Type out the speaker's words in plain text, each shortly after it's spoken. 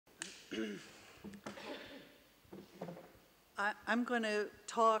I'm going to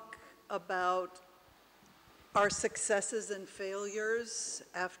talk about our successes and failures.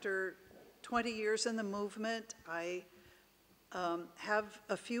 After 20 years in the movement, I have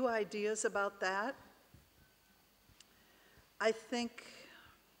a few ideas about that. I think,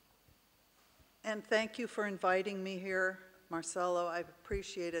 and thank you for inviting me here, Marcelo. I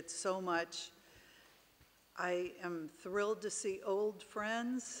appreciate it so much. I am thrilled to see old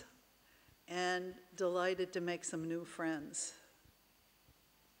friends and delighted to make some new friends.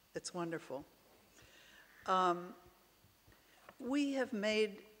 It's wonderful. We have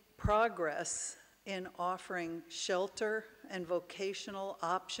made progress in offering shelter and vocational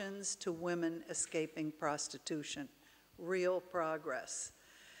options to women escaping prostitution. Real progress.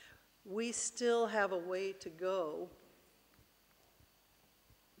 We still have a way to go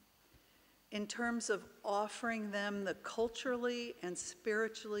in terms of offering them the culturally and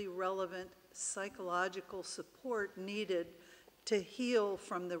spiritually relevant psychological support needed to heal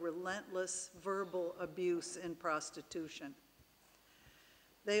from the relentless verbal abuse in prostitution.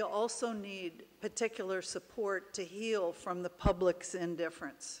 They also need particular support to heal from the public's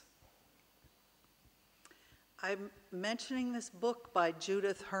indifference. I'm mentioning this book by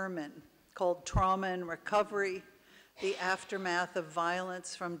Judith Herman called Trauma and Recovery: The Aftermath of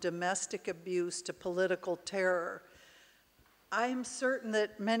Violence from Domestic Abuse to Political Terror. I'm certain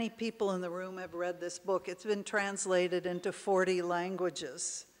that many people in the room have read this book. It's been translated into 40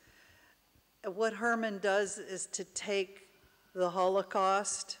 languages. What Herman does is to take the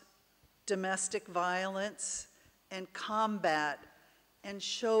Holocaust, domestic violence, and combat and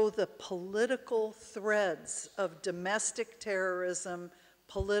show the political threads of domestic terrorism,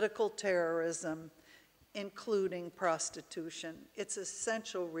 political terrorism, including prostitution. It's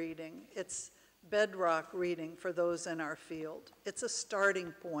essential reading. It's bedrock reading for those in our field. It's a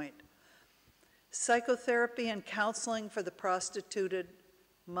starting point. Psychotherapy and counseling for the prostituted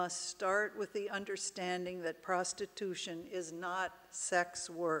must start with the understanding that prostitution is not sex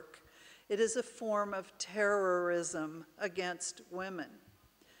work. It is a form of terrorism against women.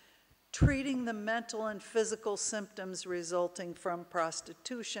 Treating the mental and physical symptoms resulting from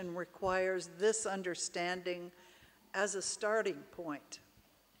prostitution requires this understanding as a starting point.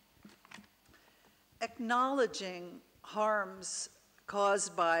 Acknowledging harms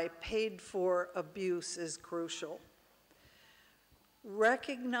caused by paid-for abuse is crucial.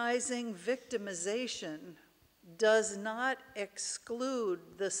 Recognizing victimization does not exclude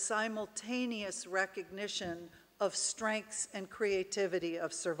the simultaneous recognition of strengths and creativity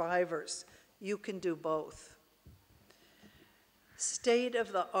of survivors. You can do both.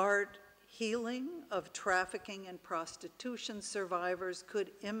 State-of-the-art healing of trafficking and prostitution survivors could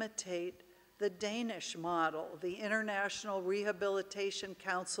imitate the Danish model, the International Rehabilitation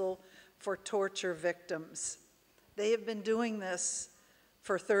Council for Torture Victims. They have been doing this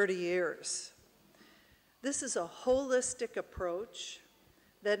for 30 years. This is a holistic approach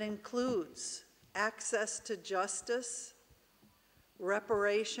that includes access to justice,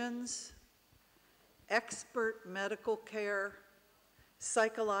 reparations, expert medical care,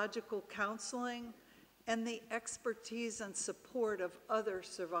 psychological counseling, and the expertise and support of other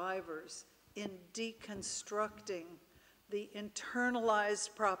survivors in deconstructing the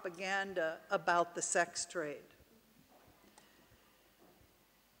internalized propaganda about the sex trade.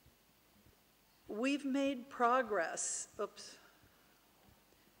 We've made progress,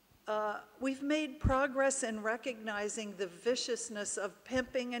 we've made progress in recognizing the viciousness of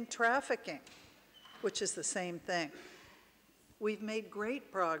pimping and trafficking, which is the same thing. We've made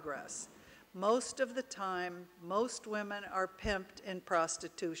great progress. Most of the time, most women are pimped in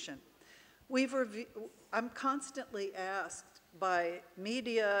prostitution. I'm constantly asked by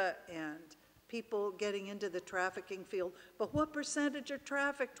media and people getting into the trafficking field, but what percentage are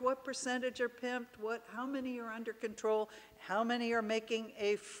trafficked? What percentage are pimped? How many are under control? How many are making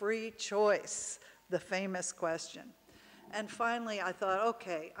a free choice? The famous question. And finally, I thought,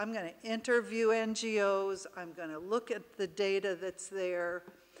 okay, I'm going to interview NGOs. I'm going to look at the data that's there.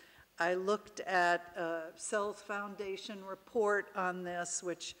 I looked at Cells Foundation report on this,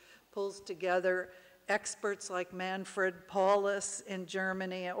 which pulls together experts like Manfred Paulus in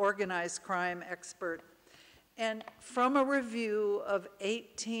Germany, an organized crime expert. And from a review of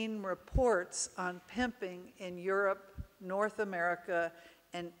 18 reports on pimping in Europe, North America,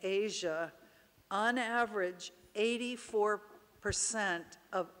 and Asia, on average, 84%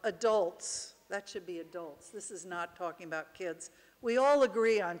 of adults, that should be adults, this is not talking about kids, we all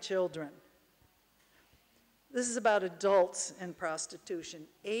agree on children. This is about adults in prostitution.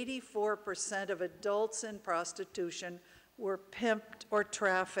 84% of adults in prostitution were pimped or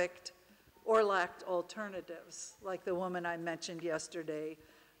trafficked or lacked alternatives, like the woman I mentioned yesterday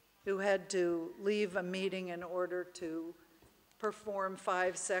who had to leave a meeting in order to perform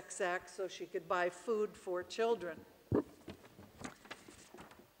 5 sex acts so she could buy food for children.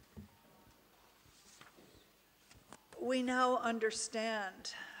 We now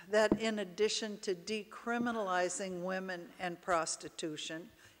understand that in addition to decriminalizing women and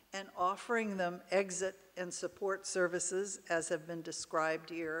prostitution and offering them exit and support services, as have been described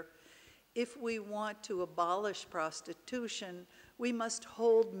here, if we want to abolish prostitution, we must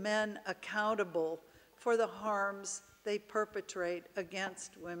hold men accountable for the harms they perpetrate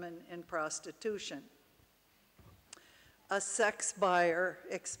against women in prostitution. A sex buyer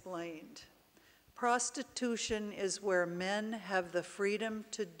explained, "Prostitution is where men have the freedom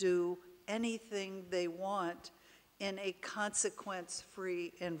to do anything they want in a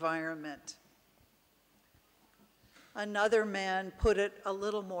consequence-free environment." Another man put it a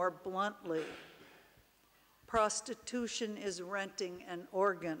little more bluntly, "Prostitution is renting an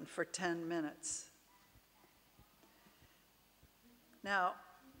organ for 10 minutes." Now,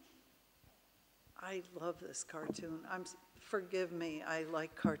 I love this cartoon. Forgive me, I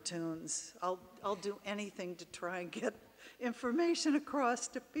like cartoons. I'll do anything to try and get information across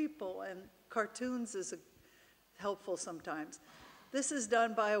to people, and cartoons is helpful sometimes. This is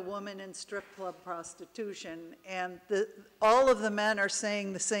done by a woman in strip club prostitution, and all of the men are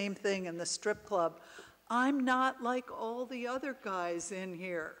saying the same thing in the strip club. "I'm not like all the other guys in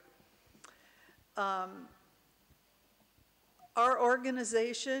here." Our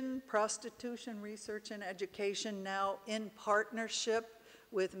organization, Prostitution Research and Education, now in partnership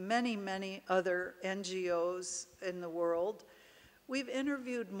with many, many other NGOs in the world, we've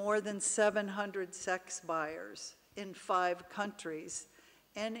interviewed more than 700 sex buyers in 5 countries.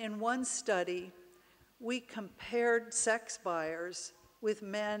 And in one study, we compared sex buyers with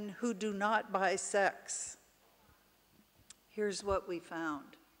men who do not buy sex. Here's what we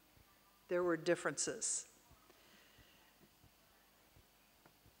found. There were differences.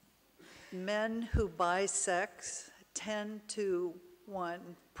 Men who buy sex tend to,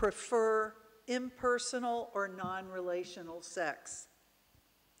 1, prefer impersonal or non-relational sex.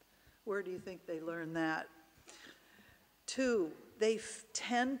 Where do you think they learned that? 2, they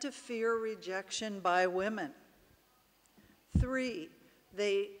tend to fear rejection by women. 3,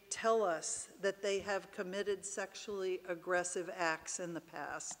 they tell us that they have committed sexually aggressive acts in the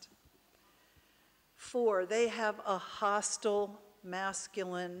past. 4, they have a hostile,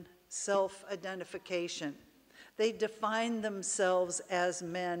 masculine self-identification. They define themselves as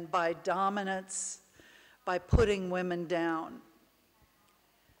men by dominance, by putting women down.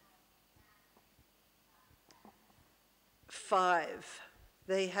 5,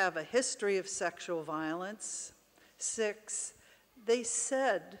 they have a history of sexual violence. 6, they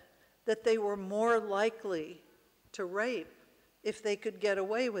said that they were more likely to rape if they could get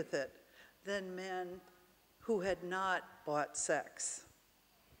away with it than men who had not bought sex.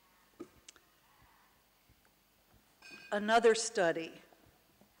 Another study,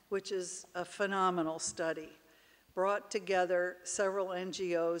 which is a phenomenal study, brought together several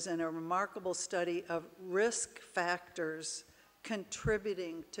NGOs in a remarkable study of risk factors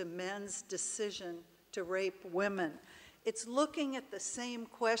contributing to men's decision to rape women. It's looking at the same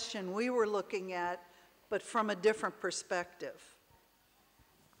question we were looking at, but from a different perspective.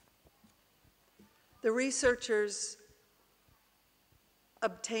 The researchers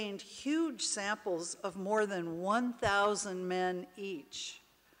obtained huge samples of more than 1,000 men each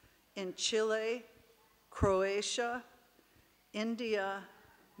in Chile, Croatia, India,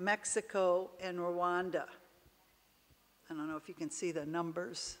 Mexico, and Rwanda. I don't know if you can see the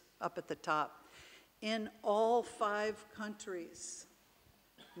numbers up at the top. In all 5 countries,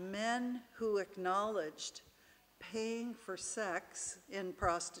 men who acknowledged paying for sex in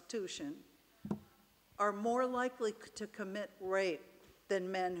prostitution are more likely to commit rape than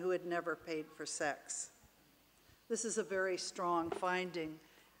men who had never paid for sex. This is a very strong finding.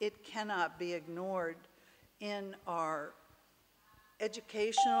 It cannot be ignored in our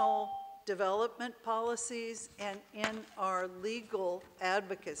educational development policies and in our legal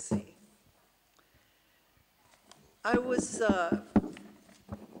advocacy.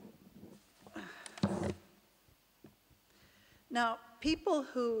 Now, people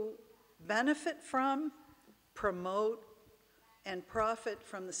who benefit from, promote, and profit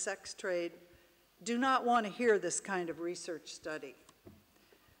from the sex trade do not want to hear this kind of research study.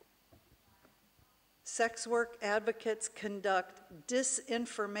 Sex work advocates conduct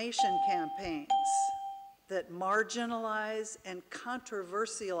disinformation campaigns that marginalize and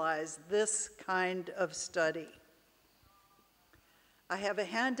controversialize this kind of study. I have a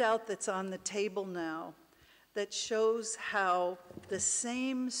handout that's on the table now that shows how the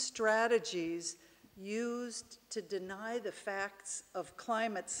same strategies used to deny the facts of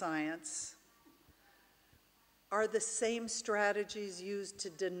climate science are the same strategies used to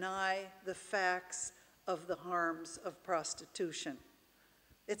deny the facts of the harms of prostitution.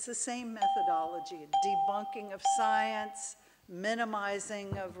 It's the same methodology, debunking of science,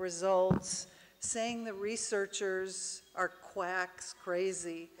 minimizing of results, saying the researchers are quacks,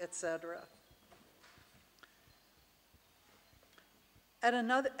 crazy, etc. At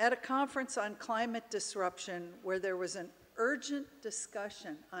a conference on climate disruption where there was an urgent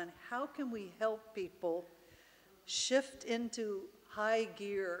discussion on how can we help people shift into high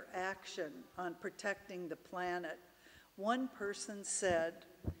gear action on protecting the planet, one person said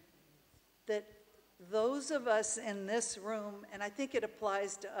that those of us in this room, and I think it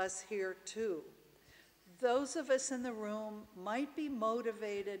applies to us here too, those of us in the room might be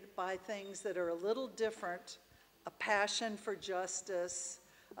motivated by things that are a little different, a passion for justice,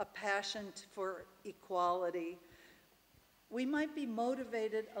 a passion for equality. We might be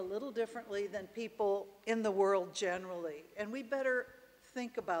motivated a little differently than people in the world generally, and we better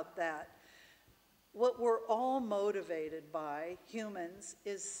think about that. What we're all motivated by, humans,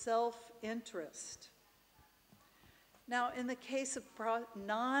 is self-interest. Now, in the case of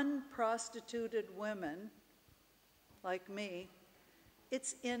non-prostituted women, like me,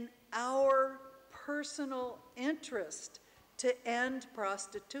 it's in our personal interest to end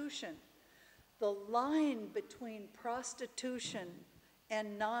prostitution. The line between prostitution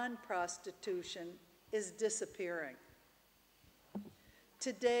and non-prostitution is disappearing.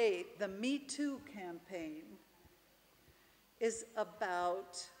 Today, the Me Too campaign is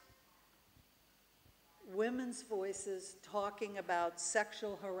about women's voices talking about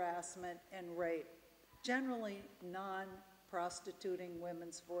sexual harassment and rape, generally non-prostituting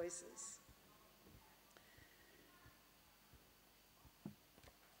women's voices.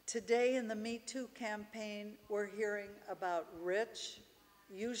 Today in the Me Too campaign, we're hearing about rich,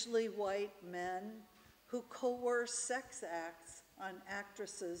 usually white men who coerce sex acts on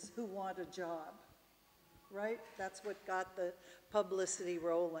actresses who want a job, right? That's what got the publicity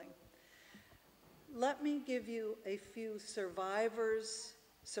rolling. Let me give you a few survivors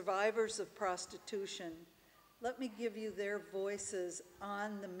of prostitution. Let me give you their voices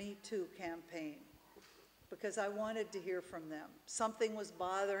on the Me Too campaign, because I wanted to hear from them. Something was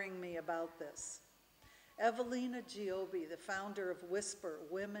bothering me about this. Evelina Giobbi, the founder of Whisper,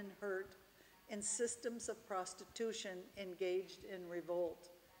 Women Hurt in Systems of Prostitution Engaged in Revolt.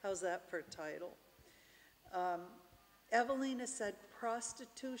 How's that for a title? Evelina said,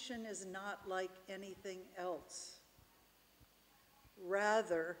 prostitution is not like anything else.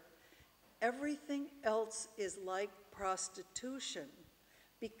 Rather, everything else is like prostitution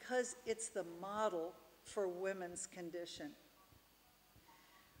because it's the model for women's condition.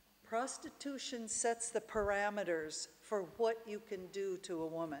 Prostitution sets the parameters for what you can do to a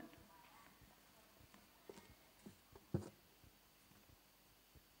woman.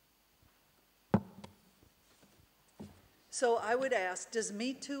 So I would ask, does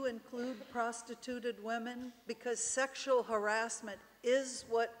Me Too include prostituted women? Because sexual harassment is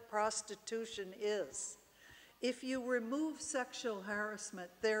what prostitution is. If you remove sexual harassment,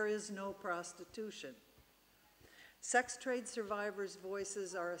 there is no prostitution. Sex trade survivors'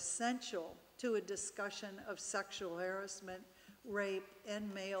 voices are essential to a discussion of sexual harassment, rape,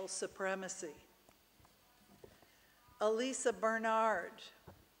 and male supremacy. Elisa Bernard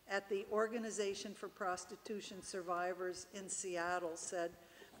at the Organization for Prostitution Survivors in Seattle said,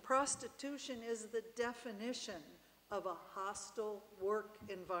 prostitution is the definition of a hostile work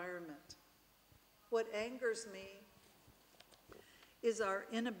environment. What angers me is our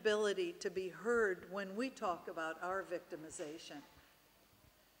inability to be heard when we talk about our victimization.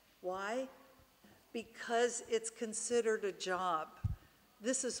 Why? Because it's considered a job.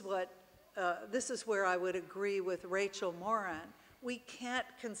 This is where I would agree with Rachel Moran. We can't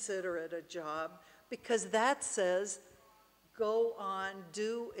consider it a job because that says, go on,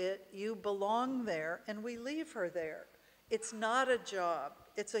 do it, you belong there, and we leave her there. It's not a job,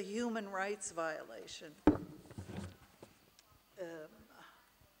 it's a human rights violation.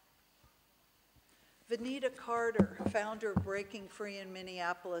 Vanita Carter, founder of Breaking Free in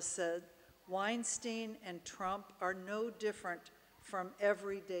Minneapolis, said, Weinstein and Trump are no different from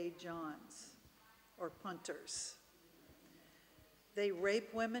everyday Johns or punters. They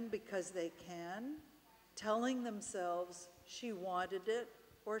rape women because they can, telling themselves she wanted it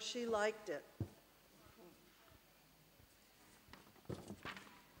or she liked it.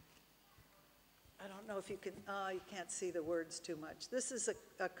 I don't know if you can, you can't see the words too much. This is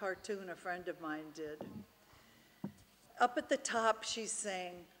a cartoon a friend of mine did. Up at the top, she's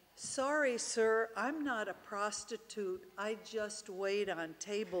saying, "Sorry, sir, I'm not a prostitute. I just wait on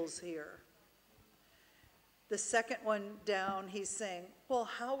tables here." The second one down, he's saying, "Well,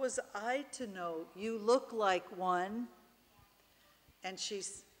 how was I to know? You look like one." And she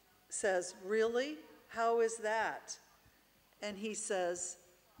says, "Really? How is that?" And he says,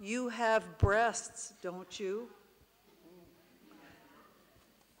 "You have breasts, don't you?"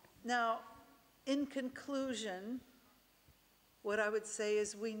 Now, in conclusion, what I would say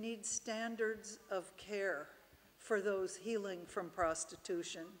is we need standards of care for those healing from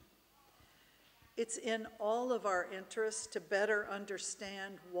prostitution. It's in all of our interests to better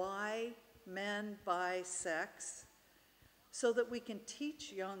understand why men buy sex so that we can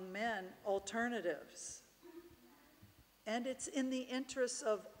teach young men alternatives. And it's in the interests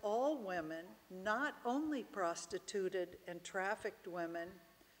of all women, not only prostituted and trafficked women,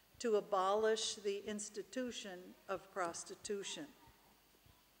 to abolish the institution of prostitution.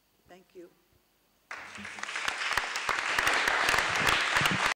 Thank you.